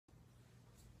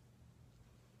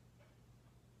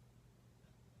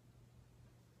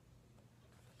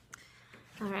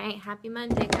All right, happy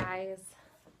Monday, guys.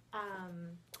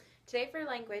 Today for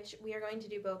language, we are going to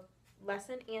do both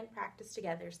lesson and practice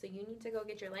together. So you need to go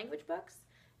get your language books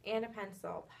and a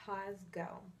pencil. Pause, go.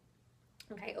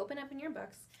 Okay, open up in your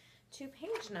books to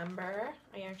page number,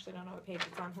 I actually don't know what page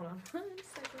it's on. Hold on one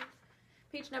second.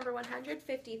 Page number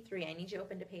 153. I need you to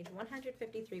open to page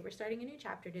 153. We're starting a new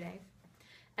chapter today.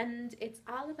 And it's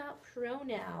all about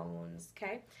pronouns,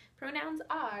 okay? Pronouns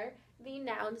are the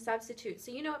noun substitute.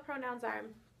 So you know what pronouns are.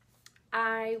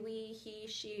 I, we, he,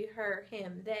 she, her,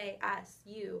 him, they, us,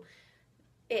 you,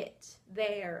 it,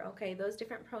 their, okay? Those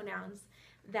different pronouns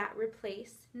that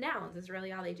replace nouns is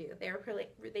really all they do.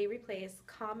 They replace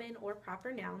common or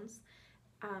proper nouns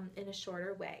in a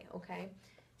shorter way, okay?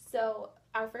 So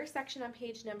our first section on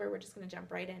page number, we're just going to jump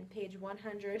right in. Page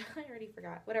 100, I already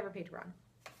forgot, whatever page we're on.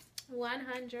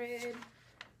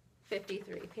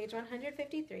 153, page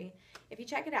 153. If you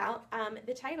check it out,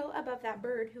 the title above that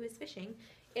bird who is fishing,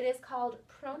 it is called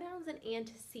Pronouns and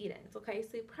Antecedents, okay?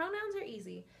 So pronouns are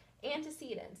easy.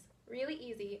 Antecedents, really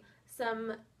easy.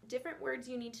 Some different words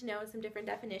you need to know, some different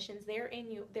definitions. They're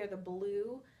the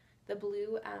blue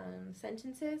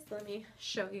sentences. Let me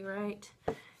show you right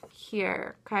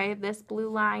here, okay? This blue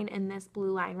line and this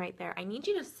blue line right there. I need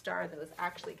you to star those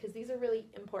actually because these are really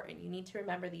important. You need to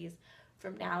remember these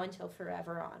from now until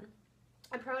forever on.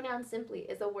 A pronoun simply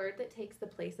is a word that takes the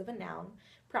place of a noun.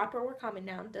 Proper or common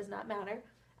noun, does not matter.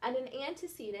 And an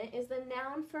antecedent is the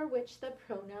noun for which the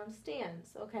pronoun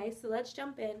stands, okay? So let's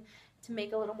jump in to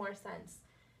make a little more sense.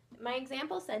 My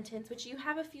example sentence, which you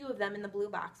have a few of them in the blue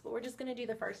box, but we're just going to do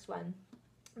the first one.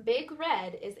 Big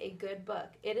Red is a good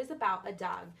book. It is about a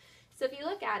dog. So if you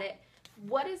look at it,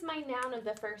 what is my noun of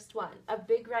the first one? A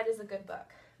Big Red is a good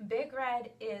book. Big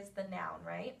Red is the noun,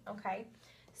 right? Okay.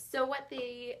 So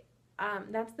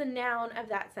that's the noun of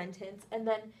that sentence. And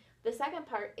then the second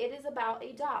part, it is about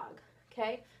a dog.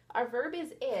 Okay. Our verb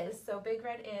is, so Big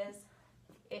Red is,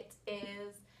 it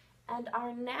is, and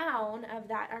our noun of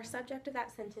that, our subject of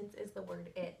that sentence is the word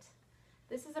it.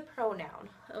 This is a pronoun,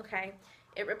 okay?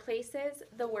 It replaces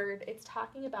the word, it's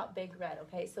talking about Big Red,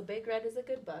 okay? So Big Red is a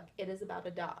good book. It is about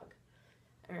a dog,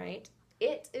 all right?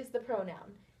 It is the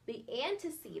pronoun. The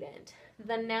antecedent,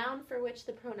 the noun for which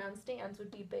the pronoun stands,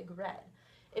 would be Big Red.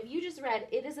 If you just read,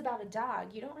 it is about a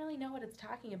dog, you don't really know what it's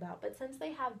talking about. But since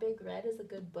they have Big Red as a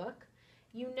good book,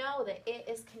 you know that it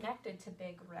is connected to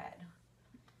Big Red,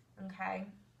 okay?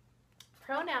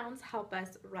 Pronouns help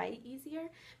us write easier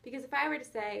because if I were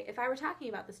talking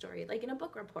about the story, like in a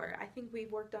book report, I think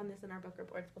we've worked on this in our book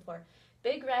reports before.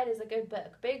 Big Red is a good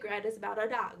book. Big Red is about a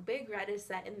dog. Big Red is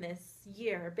set in this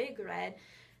year. Big Red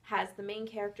has the main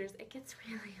characters. It gets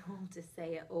really old to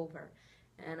say it over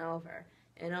and over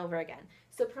and over again.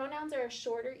 So pronouns are a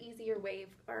shorter, easier way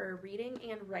for reading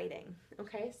and writing,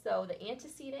 okay? So the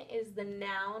antecedent is the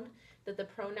noun that the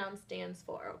pronoun stands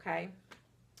for, okay?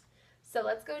 So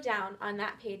let's go down on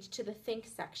that page to the think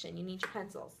section. You need your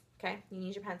pencils, okay? You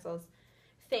need your pencils.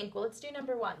 Think. Well, let's do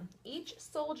number 1. Each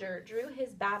soldier drew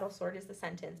his battle sword is the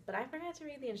sentence, but I forgot to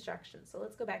read the instructions, so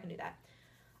let's go back and do that.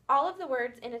 All of the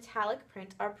words in italic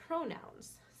print are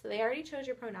pronouns. So they already chose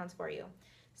your pronouns for you.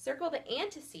 Circle the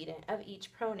antecedent of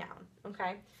each pronoun,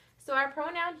 okay? So our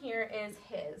pronoun here is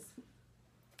his.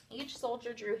 Each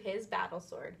soldier drew his battle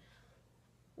sword.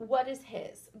 What is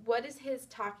his? What is his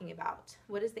talking about?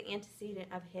 What is the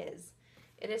antecedent of his?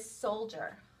 It is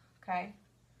soldier, okay?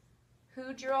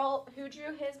 Who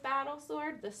drew his battle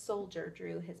sword? The soldier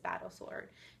drew his battle sword.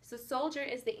 So soldier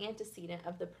is the antecedent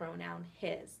of the pronoun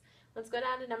his. Let's go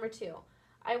down to number 2.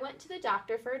 I went to the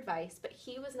doctor for advice, but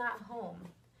he was not home.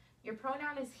 Your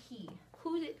pronoun is he.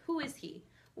 Who is he?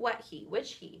 What he?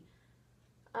 Which he?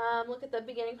 Look at the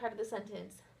beginning part of the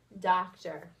sentence.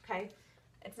 Doctor, okay?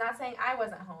 It's not saying I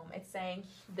wasn't home. It's saying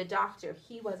the doctor,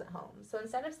 he wasn't home. So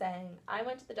instead of saying I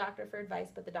went to the doctor for advice,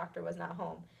 but the doctor was not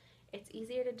home, it's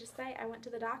easier to just say I went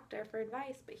to the doctor for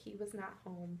advice, but he was not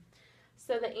home.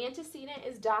 So the antecedent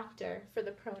is doctor for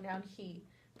the pronoun he.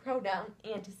 Pronoun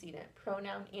antecedent.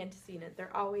 Pronoun antecedent.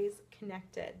 They're always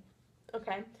connected.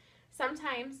 Okay?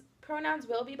 Sometimes pronouns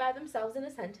will be by themselves in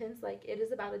a sentence, like it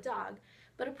is about a dog,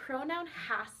 but a pronoun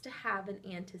has to have an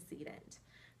antecedent.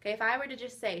 Okay, if I were to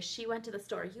just say, she went to the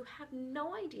store, you have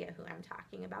no idea who I'm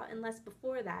talking about unless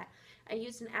before that I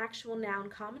used an actual noun,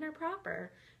 common or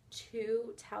proper,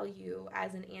 to tell you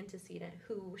as an antecedent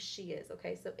who she is.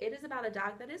 Okay, so it is about a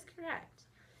dog. That is correct.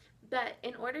 But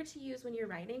in order to use, when you're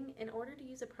writing, in order to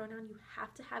use a pronoun, you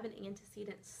have to have an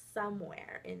antecedent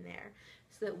somewhere in there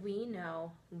so that we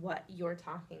know what you're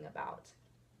talking about.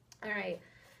 All right,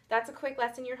 that's a quick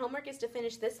lesson. Your homework is to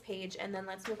finish this page, and then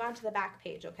let's move on to the back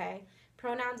page, okay?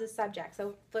 Pronouns as subjects.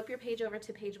 So flip your page over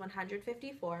to page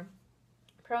 154.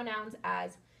 Pronouns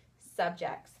as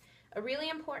subjects. A really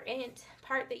important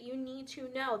part that you need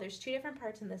to know, there's two different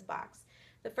parts in this box.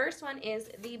 The first one is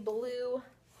the blue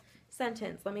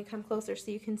sentence. Let me come closer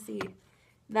so you can see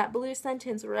that blue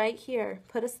sentence right here.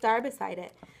 Put a star beside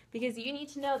it because you need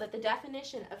to know that the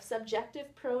definition of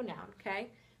subjective pronoun, okay?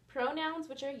 Pronouns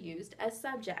which are used as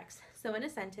subjects. So in a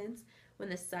sentence, when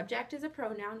the subject is a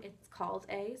pronoun, it's called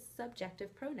a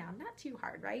subjective pronoun. Not too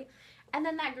hard, right? And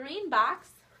then that green box,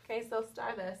 okay, so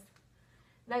star this.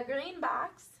 That green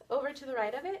box over to the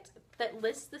right of it that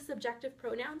lists the subjective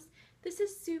pronouns, this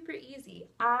is super easy.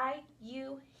 I,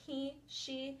 you, he,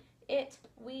 she, it,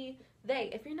 we, they.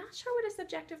 If you're not sure what a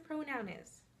subjective pronoun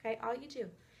is, okay, all you do,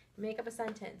 make up a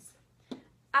sentence.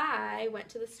 I went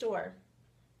to the store.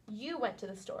 You went to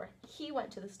the store. He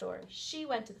went to the store. She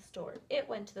went to the store. It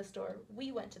went to the store.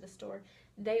 We went to the store.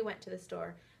 They went to the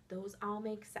store. Those all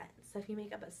make sense. So if you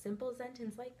make up a simple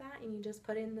sentence like that and you just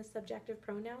put in the subjective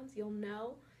pronouns, you'll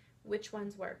know which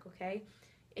ones work, okay?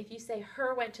 If you say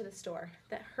her went to the store,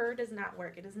 that her does not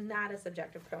work. It is not a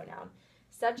subjective pronoun.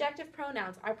 Subjective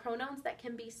pronouns are pronouns that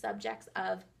can be subjects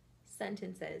of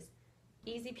sentences.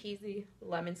 Easy peasy,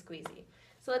 lemon squeezy.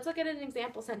 So let's look at an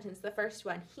example sentence, the first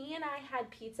one. He and I had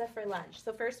pizza for lunch.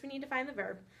 So first we need to find the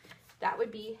verb. That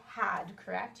would be had,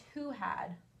 correct? Who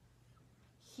had?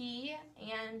 He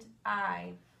and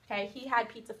I. Okay, he had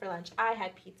pizza for lunch. I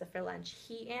had pizza for lunch.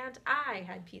 He and I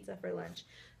had pizza for lunch.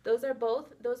 Those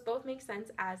both make sense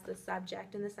as the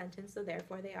subject in the sentence, so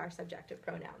therefore they are subjective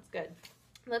pronouns. Good.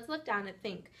 Let's look down at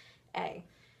think A.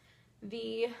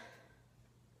 The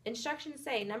instructions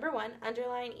say, number 1,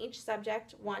 underline each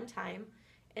subject one time.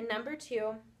 And number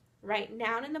 2, write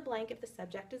noun in the blank if the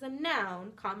subject is a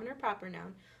noun, common or proper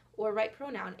noun, or write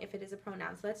pronoun if it is a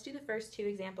pronoun. So let's do the first two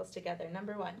examples together.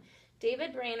 Number 1,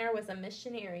 David Brainerd was a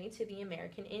missionary to the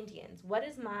American Indians. What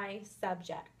is my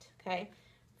subject? Okay.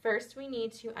 First, we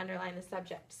need to underline the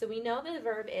subject. So we know the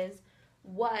verb is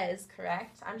was,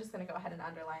 correct? I'm just going to go ahead and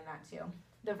underline that too.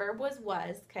 The verb was.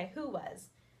 Okay, who was?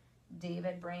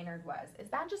 David Brainerd was. Is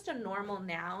that just a normal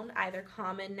noun, either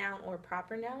common noun or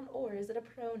proper noun, or is it a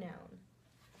pronoun?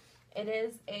 It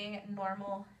is a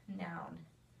normal noun.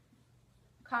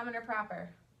 Common or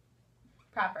proper?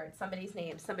 Proper. It's somebody's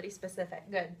name, somebody specific.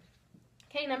 Good.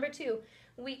 Okay, number 2.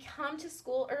 We come to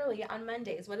school early on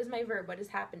Mondays. What is my verb? What is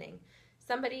happening?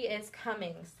 Somebody is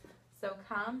coming. So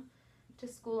come to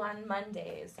school on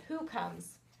Mondays. Who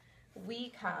comes? We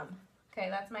come. Okay,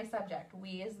 that's my subject.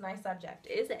 We is my subject.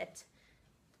 Is it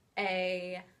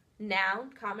a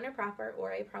noun, common or proper,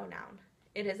 or a pronoun?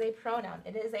 It is a pronoun.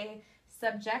 It is a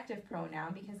subjective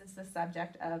pronoun because it's the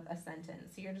subject of a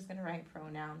sentence. So you're just going to write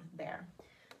pronoun there.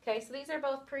 Okay, so these are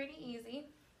both pretty easy.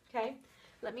 Okay,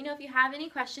 let me know if you have any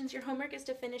questions. Your homework is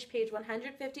to finish page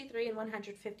 153 and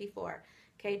 154.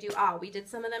 Okay, do all. We did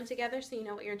some of them together so you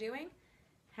know what you're doing.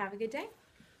 Have a good day.